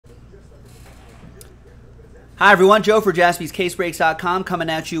Hi everyone, Joe for JaspysCaseBreaks.com coming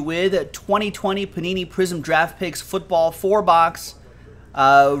at you with 2020 Panini Prizm Draft Picks Football 4-box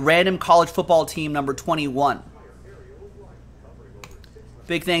random college football team number 21.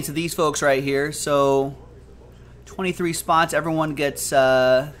 Big thanks to these folks right here. So 23 spots, everyone gets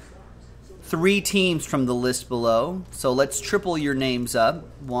 3 teams from the list below. So let's triple your names up.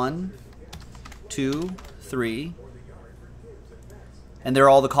 1, 2, 3. And they're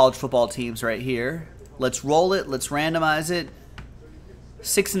all the college football teams right here. Let's roll it. Let's randomize it.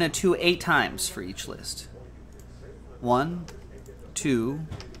 6 and a 2, 8 times for each list. 1, 2,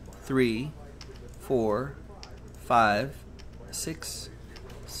 3, 4, 5, 6,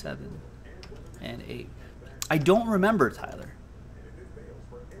 7, and 8. I don't remember, Tyler.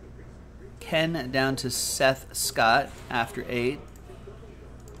 Ken down to Seth Scott after 8. You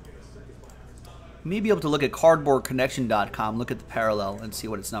may be able to look at cardboardconnection.com, look at the parallel, and see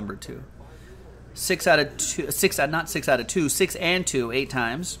what it's numbered to. 6 out of 2, 6 and 2, 8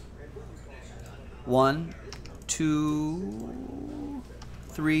 times. 1, 2,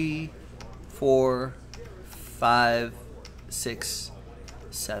 3, 4, 5, 6,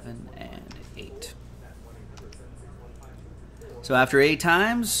 7, and 8. So after 8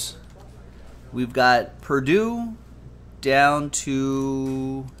 times, we've got Purdue down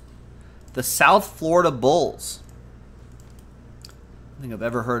to the South Florida Bulls. I don't think I've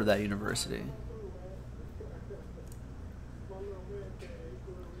ever heard of that university.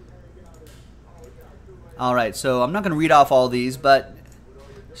 All right, so I'm not going to read off all these, but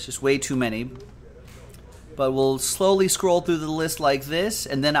it's just way too many. But we'll slowly scroll through the list like this,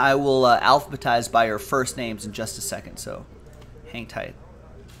 and then I will alphabetize by your first names in just a second, so hang tight.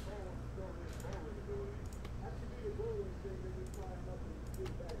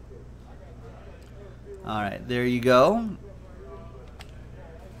 All right, there you go.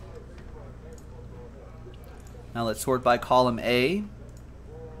 Now let's sort by column A.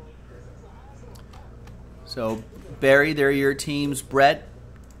 So, Barry, there are your teams: Brett,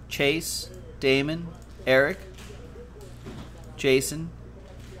 Chase, Damon, Eric, Jason,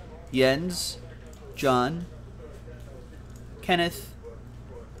 Jens, John, Kenneth,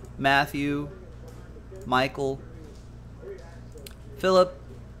 Matthew, Michael, Philip,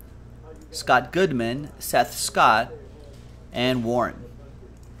 Scott Goodman, Seth Scott, and Warren.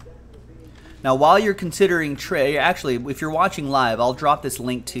 Now, while you're considering trade, actually, if you're watching live, I'll drop this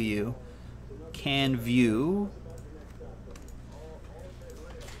link to you. Can view.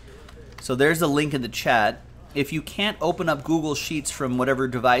 So there's the link in the chat. If you can't open up Google Sheets from whatever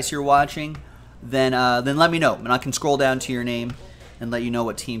device you're watching, then let me know, and I can scroll down to your name and let you know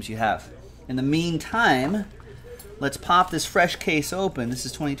what teams you have. In the meantime, let's pop this fresh case open. This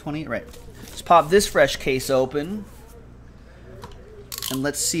is 2020, right? Let's pop this fresh case open, and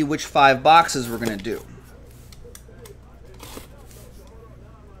let's see which 5 boxes we're going to do.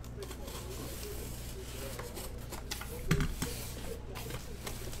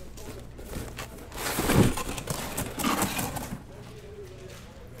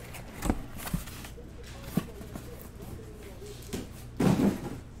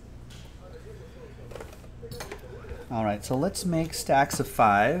 All right, so let's make stacks of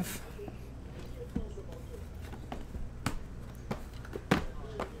 5.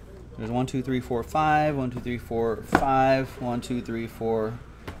 There's 1, 2, 3, 4, 5. 1, 2, 3, 4, 5. 1, 2, 3, 4,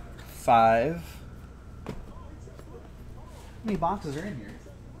 5. How many boxes are in here?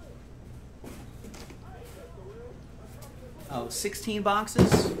 Oh, 16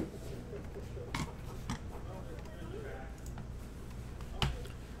 boxes?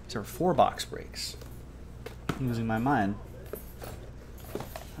 These are 4-box breaks. I'm losing my mind.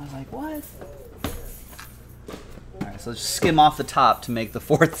 I was like, what? All right, so let's just skim off the top to make the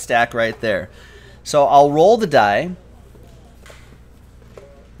 4th stack right there. So I'll roll the die.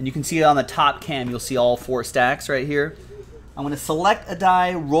 And you can see it on the top cam. You'll see all 4 stacks right here. I'm going to select a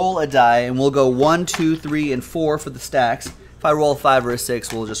die, roll a die, and we'll go 1, 2, 3, and 4 for the stacks. If I roll a 5 or a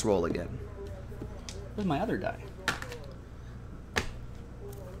 6, we'll just roll again. Where's my other die?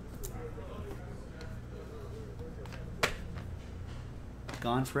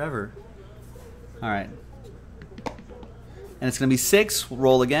 Gone forever. All right. And it's going to be 6. We'll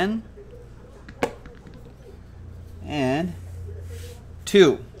roll again. And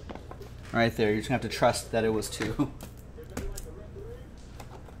 2. Right there. You're just going to have to trust that it was 2.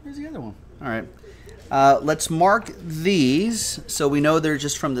 Where's the other one? All right. Let's mark these so we know they're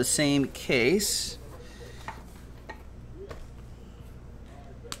just from the same case.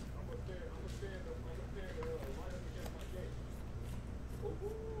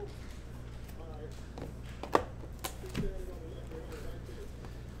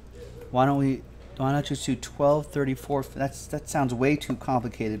 Why don't we Donatus to 1234. That sounds way too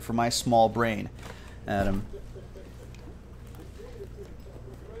complicated for my small brain, Adam.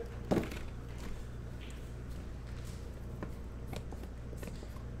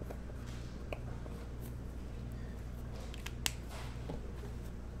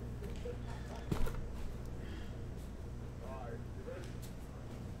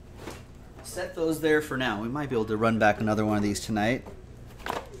 Set those there for now. We might be able to run back another one of these tonight.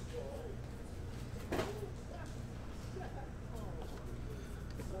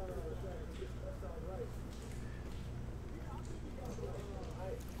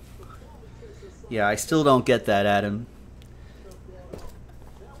 Yeah, I still don't get that, Adam.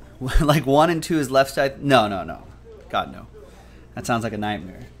 Like 1 and 2 is left side? No, no, no. God, no. That sounds like a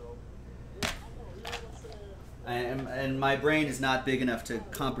nightmare. And my brain is not big enough to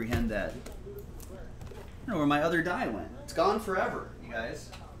comprehend that. I don't know where my other die went. It's gone forever, you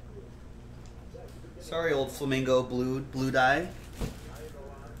guys. Sorry, old flamingo blue die.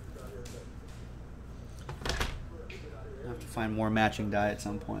 I'll have to find more matching die at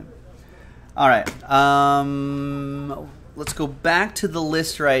some point. All right. Let's go back to the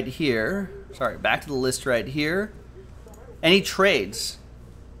list right here. Sorry, back to the list right here. Any trades?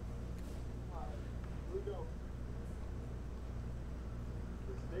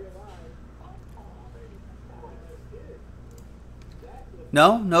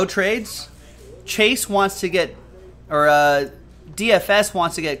 No? No trades? Chase wants to get, or DFS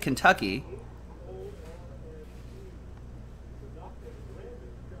wants to get Kentucky.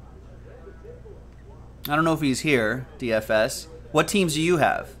 I don't know if he's here, DFS. What teams do you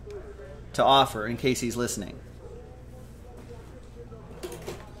have to offer in case he's listening?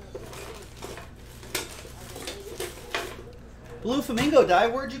 Blue Flamingo die,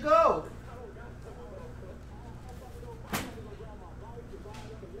 where'd you go?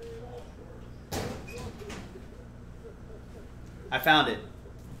 I found it.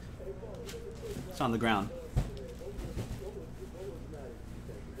 It's on the ground.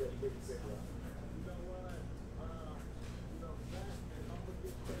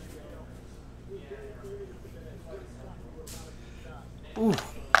 Ooh.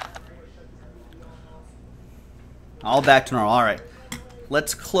 All back to normal. All right.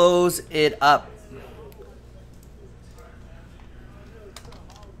 Let's close it up.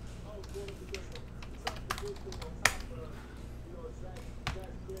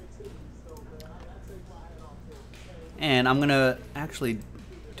 And I'm going to actually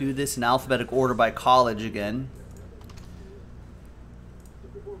do this in alphabetical order by college again.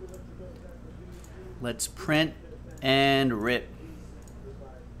 Let's print and rip.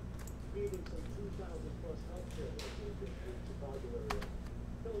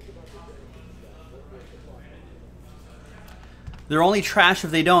 They're only trash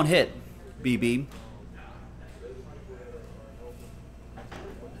if they don't hit, BB.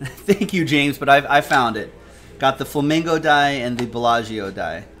 Thank you, James, but I found it. Got the Flamingo die and the Bellagio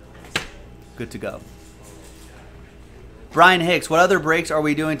die. Good to go. Brian Hicks, what other breaks are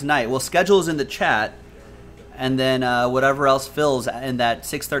we doing tonight? Well, schedule is in the chat, and then whatever else fills in that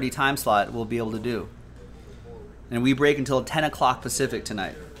 6:30 time slot we'll be able to do. And we break until 10 o'clock Pacific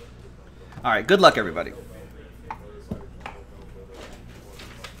tonight. All right, good luck, everybody.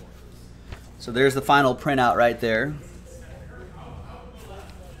 So there's the final printout right there.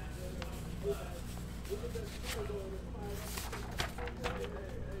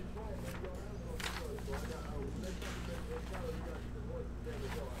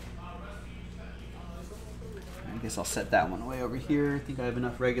 I guess I'll set that one away over here. I think I have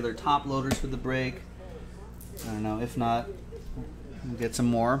enough regular top loaders for the break. I don't know. If not, we'll get some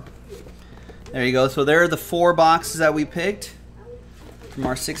more. There you go. So there are the 4 boxes that we picked from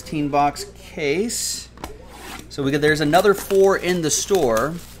our 16-box case. So there's another 4 in the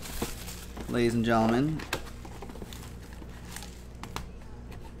store, ladies and gentlemen.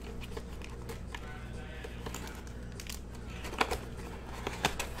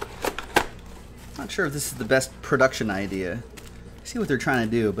 Not sure if this is the best production idea. I see what they're trying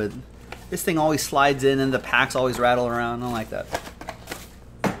to do, but this thing always slides in and the packs always rattle around. I don't like that.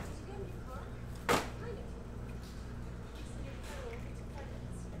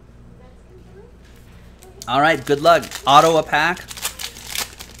 All right, good luck. Auto a pack.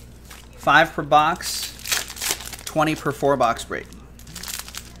 5 per box. 20 per 4-box break.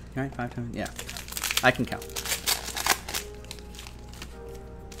 All right, 5 times. Yeah, I can count.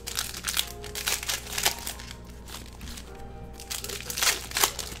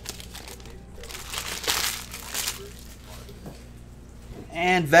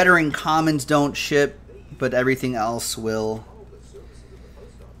 And veteran commons don't ship, but everything else will.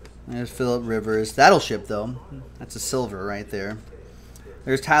 There's Phillip Rivers. That'll ship, though. That's a silver right there.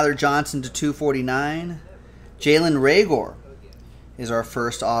 There's Tyler Johnson to 249. Jalen Reagor is our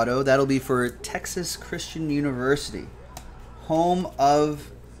first auto. That'll be for Texas Christian University, home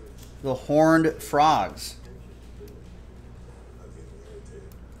of the Horned Frogs.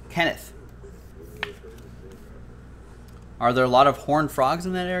 Kenneth. Are there a lot of horned frogs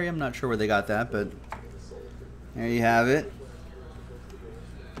in that area? I'm not sure where they got that, but there you have it.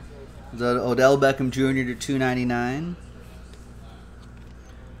 The Odell Beckham Jr. to 299.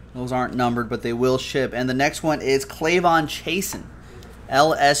 Those aren't numbered, but they will ship. And the next one is Clavon Chasen,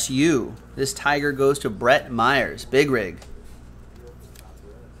 LSU. This Tiger goes to Brett Myers, Big Rig.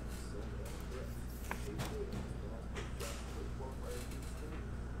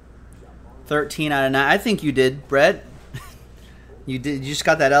 $13 out of 9. I think you did, Brett. You did. You just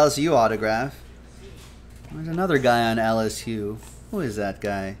got that LSU autograph. There's another guy on LSU. Who is that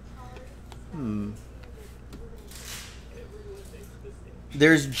guy?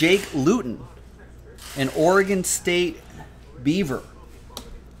 There's Jake Luton, an Oregon State Beaver.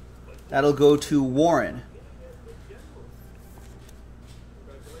 That'll go to Warren.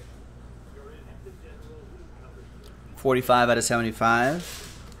 $45 out of 75.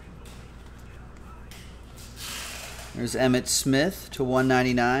 There's Emmett Smith to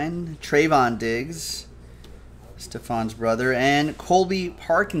 199. Trayvon Diggs, Stefan's brother, and Colby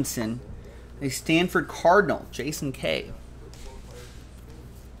Parkinson, a Stanford Cardinal, Jason K.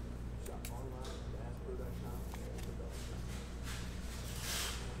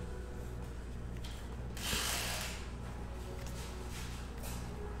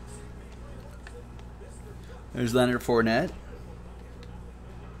 There's Leonard Fournette,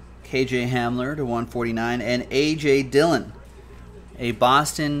 KJ Hamler to 149, and A.J. Dillon, a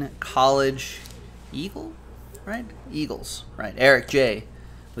Boston College Eagle, right? Eagles, right. Eric J.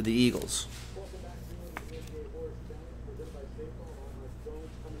 with the Eagles.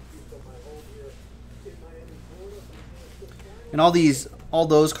 And all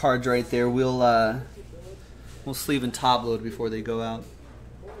those cards right there, we'll sleeve and top load before they go out.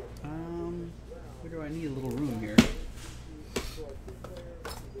 Where do I need a little room here?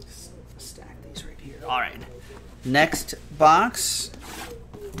 Stack these right here. All right. Next box.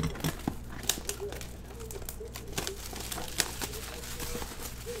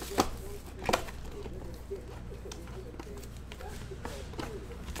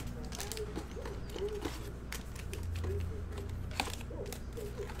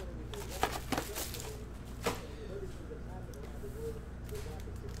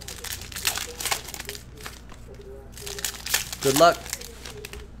 Good luck.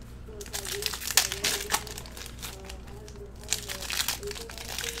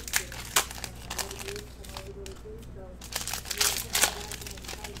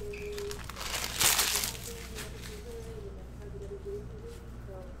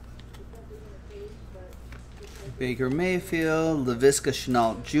 Baker Mayfield, Laviska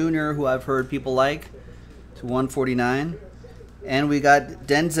Shenault Jr., who I've heard people like, to 149. And we got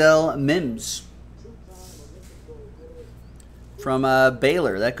Denzel Mims from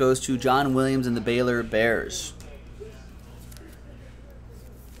Baylor. That goes to John Williams and the Baylor Bears.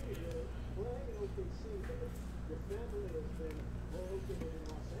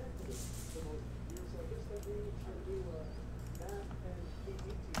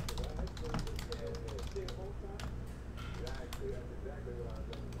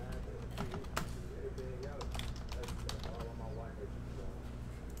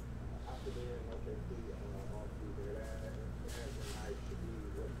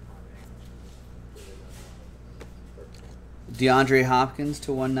 DeAndre Hopkins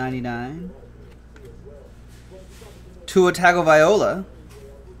to 199. Tua Tagovailoa.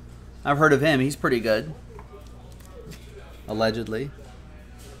 I've heard of him. He's pretty good. Allegedly.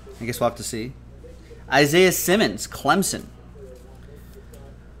 I guess we'll have to see. Isaiah Simmons, Clemson.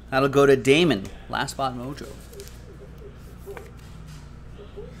 That'll go to Damon. Last spot mojo.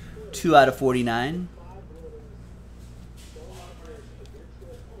 2 out of 49.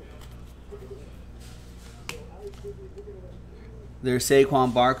 There's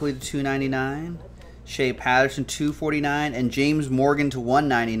Saquon Barkley to 299, Shea Patterson 249, and James Morgan to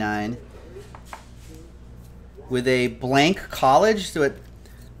 199 with a blank college. So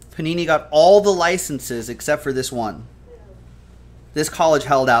Panini got all the licenses except for this one. This college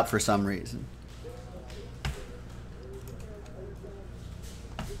held out for some reason.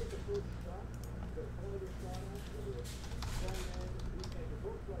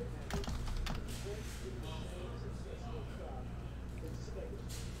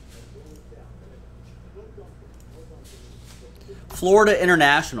 Florida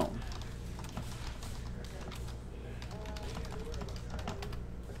International.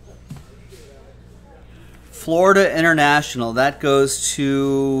 Florida International. That goes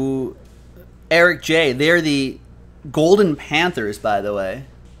to Eric J. They're the Golden Panthers, by the way.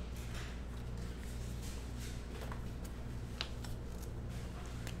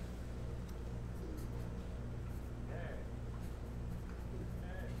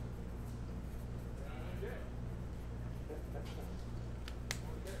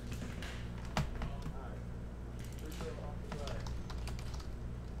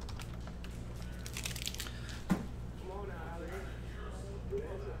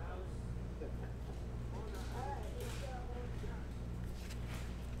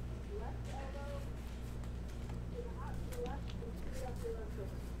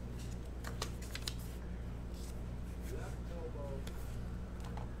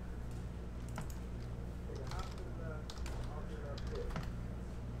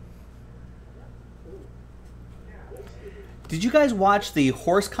 Did you guys watch the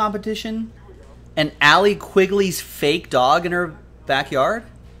horse competition and Allie Quigley's fake dog in her backyard?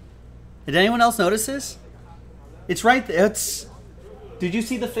 Did anyone else notice this? It's right there. Did you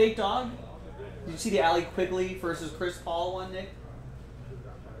see the fake dog? Did you see the Allie Quigley versus Chris Paul one, Nick?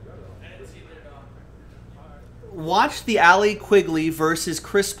 Watch the Allie Quigley versus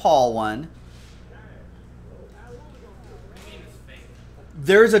Chris Paul one.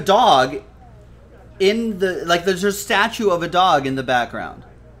 There's a dog in the, like, there's a statue of a dog in the background.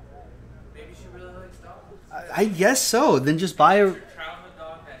 Maybe she really likes dogs. I guess so. Then just buy a Dog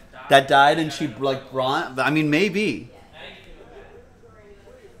that died and she like brought. I mean, maybe.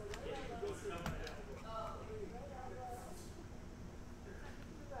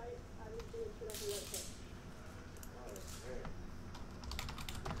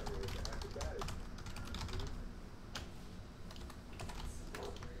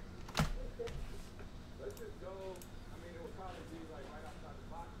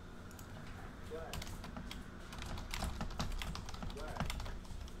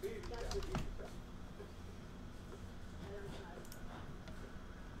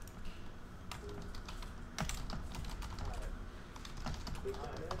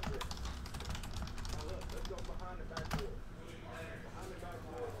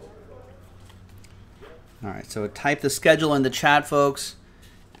 All right, so type the schedule in the chat, folks.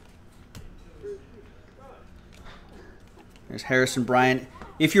 There's Harrison Bryant.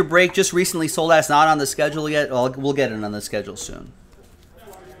 If your break just recently sold out, it's not on the schedule yet. Well, we'll get it on the schedule soon.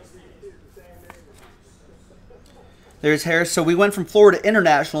 There's Harris. So we went from Florida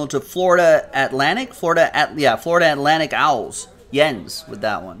International to Florida Atlantic. Florida Atlantic Owls. Yens with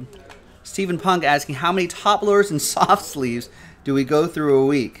that one. Stephen Punk asking, how many top loaders and soft sleeves do we go through a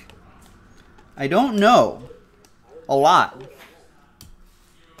week? I don't know. A lot.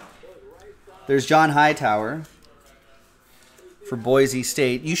 There's John Hightower for Boise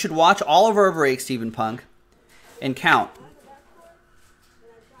State. You should watch all of our breaks, Stephen Punk, and count.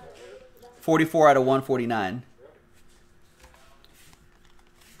 44 out of 149.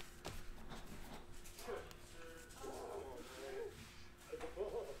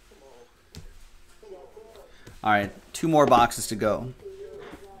 All right, 2 more boxes to go.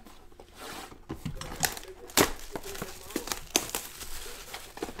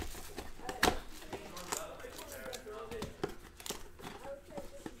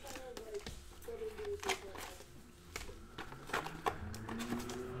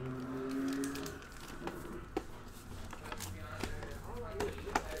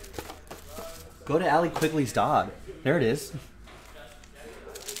 Go to Allie Quigley's dog. There it is.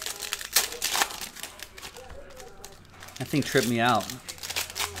 That thing tripped me out.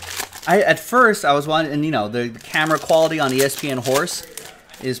 At first I was wanting, and you know, the camera quality on ESPN Horse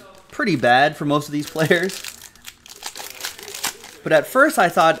is pretty bad for most of these players. But at first I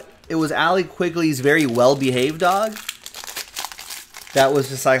thought it was Allie Quigley's very well-behaved dog. That was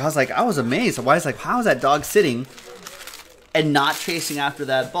just like, I was amazed. Why is, like, how is that dog sitting and not chasing after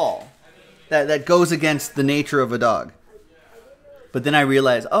that ball? That goes against the nature of a dog. But then I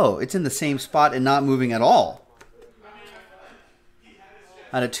realized, oh, it's in the same spot and not moving at all.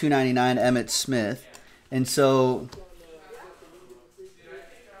 Out of 299, Emmitt Smith. And so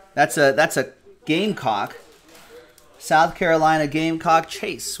that's a Gamecock. South Carolina Gamecock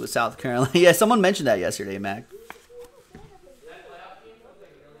chase with South Carolina. Yeah, someone mentioned that yesterday, Mac.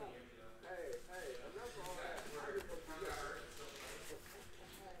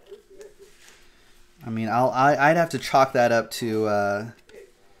 I mean, I'd have to chalk that up to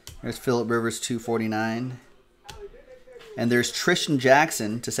there's Phillip Rivers 249. And there's Tristan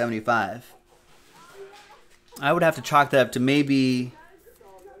Jackson to 75. I would have to chalk that up to maybe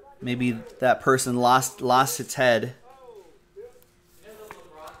that person lost its head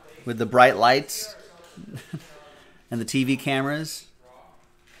with the bright lights. and the TV cameras.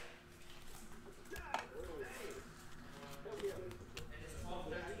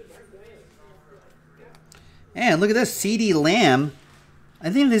 And look at this, CD Lamb. I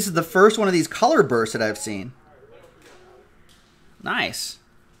think this is the first one of these color bursts that I've seen. Nice.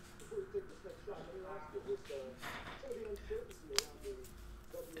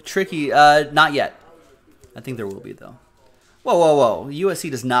 Tricky, not yet. I think there will be, though. Whoa, whoa, whoa. USC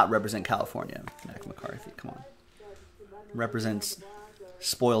does not represent California, Mac McCarthy. Come on. Represents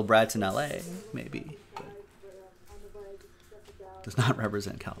spoiled brats in LA, maybe. But does not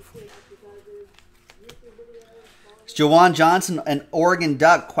represent California. It's Jawan Johnson, an Oregon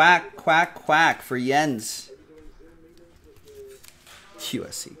Duck. Quack, quack, quack for Jens.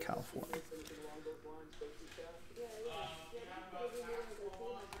 USC, California.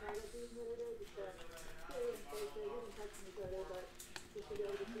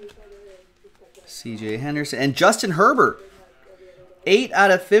 CJ Henderson and Justin Herbert. 8 out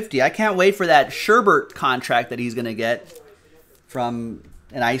of 50. I can't wait for that Sherbert contract that he's going to get from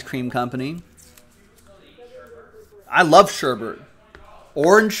an ice cream company. I love sherbet.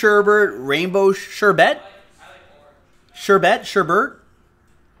 Orange sherbet, rainbow sherbet. Sherbet, sherbet.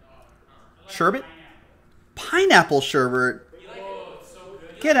 Sherbet. Pineapple sherbet.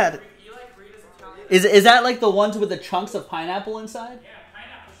 Get at it. Is that like the ones with the chunks of pineapple inside? Yeah,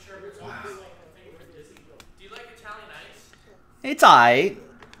 pineapple sherbet's always like the thing for Disney. Do you like Italian ice? It's alright.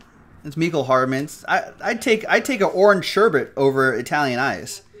 It's Michael Hardman's. I'd take an orange sherbet over Italian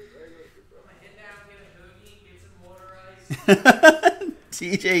ice.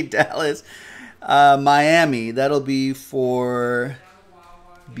 TJ Dallas, Miami. That'll be for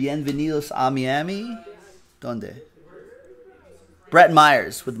Bienvenidos a Miami. Donde? Brett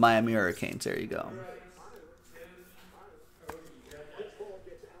Myers with Miami Hurricanes. There you go.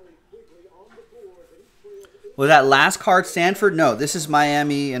 Was that last card Stanford? No, this is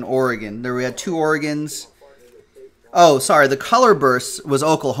Miami and Oregon. There we had 2 Oregons. Oh, sorry. The color burst was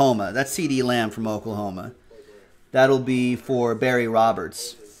Oklahoma. That's CD Lamb from Oklahoma. That'll be for Barry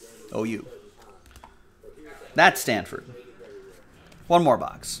Roberts. OU. That's Stanford. One more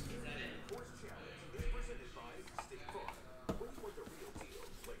box.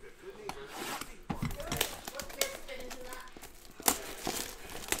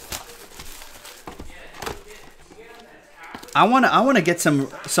 I want to get some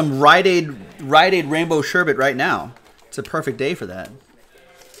Rite Aid Rainbow Sherbet right now. It's a perfect day for that.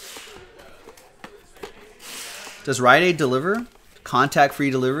 Does Rite Aid deliver? Contact-free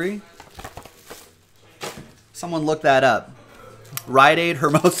delivery? Someone look that up. Rite Aid,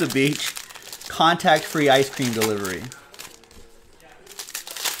 Hermosa Beach, contact-free ice cream delivery.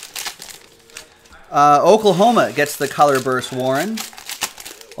 Oklahoma gets the color burst, Warren.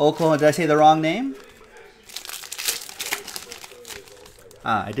 Oklahoma, did I say the wrong name?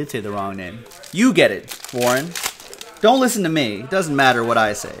 Ah, I did say the wrong name. You get it, Warren. Don't listen to me. It doesn't matter what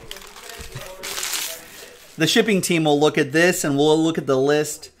I say. The shipping team will look at this and we'll look at the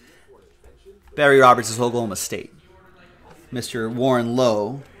list. Barry Roberts is Oklahoma State. Mr. Warren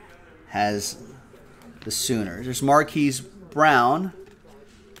Lowe has the Sooners. There's Marquise Brown,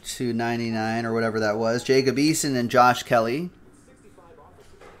 $2.99 or whatever that was. Jacob Eason and Josh Kelly.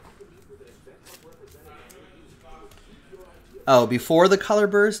 Oh, before the color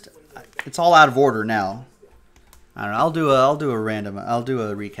burst, it's all out of order now. I don't know. I'll do a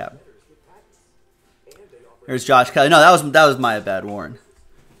recap. There's Josh Kelly. No, that was my bad, Warren.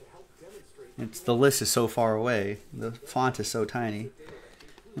 The list is so far away. The font is so tiny.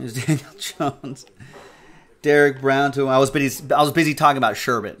 There's Daniel Jones, Derek Brown. I was busy talking about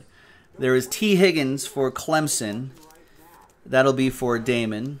Sherbet. There is T. Higgins for Clemson. That'll be for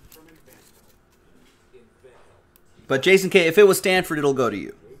Damon. But Jason K., if it was Stanford, it'll go to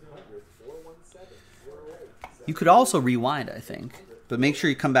you. You could also rewind, I think, but make sure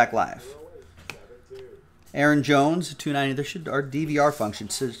you come back live. Aaron Jones, $2.90. Our DVR function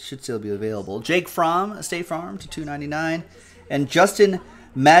should still be available. Jake Fromm, State Farm, to $2.99. And Justin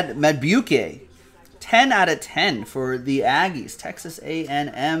Madbuke, 10 out of 10 for the Aggies. Texas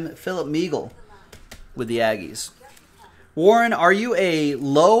A&M, Philip Meagle with the Aggies. Warren, are you a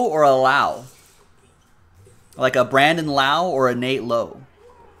Lowe or a Lau? Like a Brandon Lau or a Nate Lowe?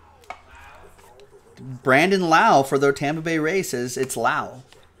 Brandon Lau for the Tampa Bay Rays says it's Lau.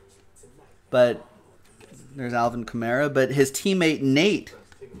 But there's Alvin Kamara. But his teammate Nate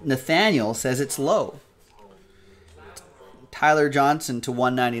Nathaniel says it's Lowe. Tyler Johnson to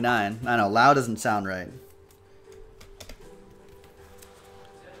 $1.99. I know, Lau doesn't sound right.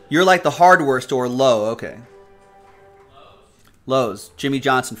 You're like the hardware store Lowe. Okay. Lowe's. Jimmy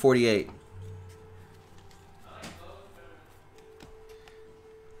Johnson, 48.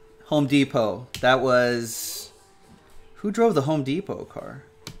 Home Depot. That was... Who drove the Home Depot car?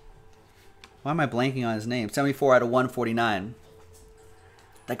 Why am I blanking on his name? 74 out of 149.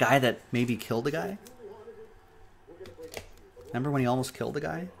 That guy that maybe killed a guy? Remember when he almost killed a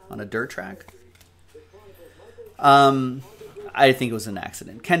guy on a dirt track? I think it was an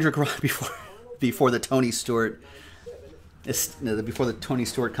accident. Kendrick Rod before the Tony Stewart before the Tony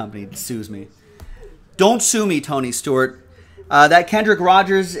Stewart company sues me. Don't sue me, Tony Stewart. That Kendrick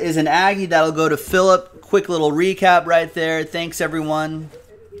Rogers is an Aggie. That'll go to Philip. Quick little recap right there. Thanks, everyone.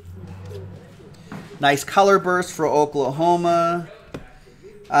 Nice color burst for Oklahoma.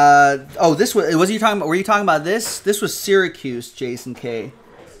 This was you talking about? Were you talking about this? This was Syracuse, Jason K.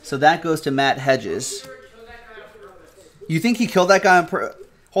 So that goes to Matt Hedges. You think he killed that guy on purpose?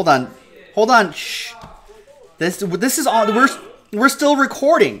 Hold on. Shh. This is on. We're still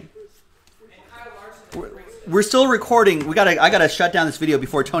recording. We're still recording. I gotta shut down this video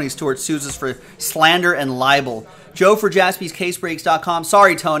before Tony Stewart sues us for slander and libel. Joe for JaspysCaseBreaks.com.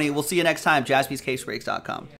 Sorry, Tony. We'll see you next time. JaspysCaseBreaks.com.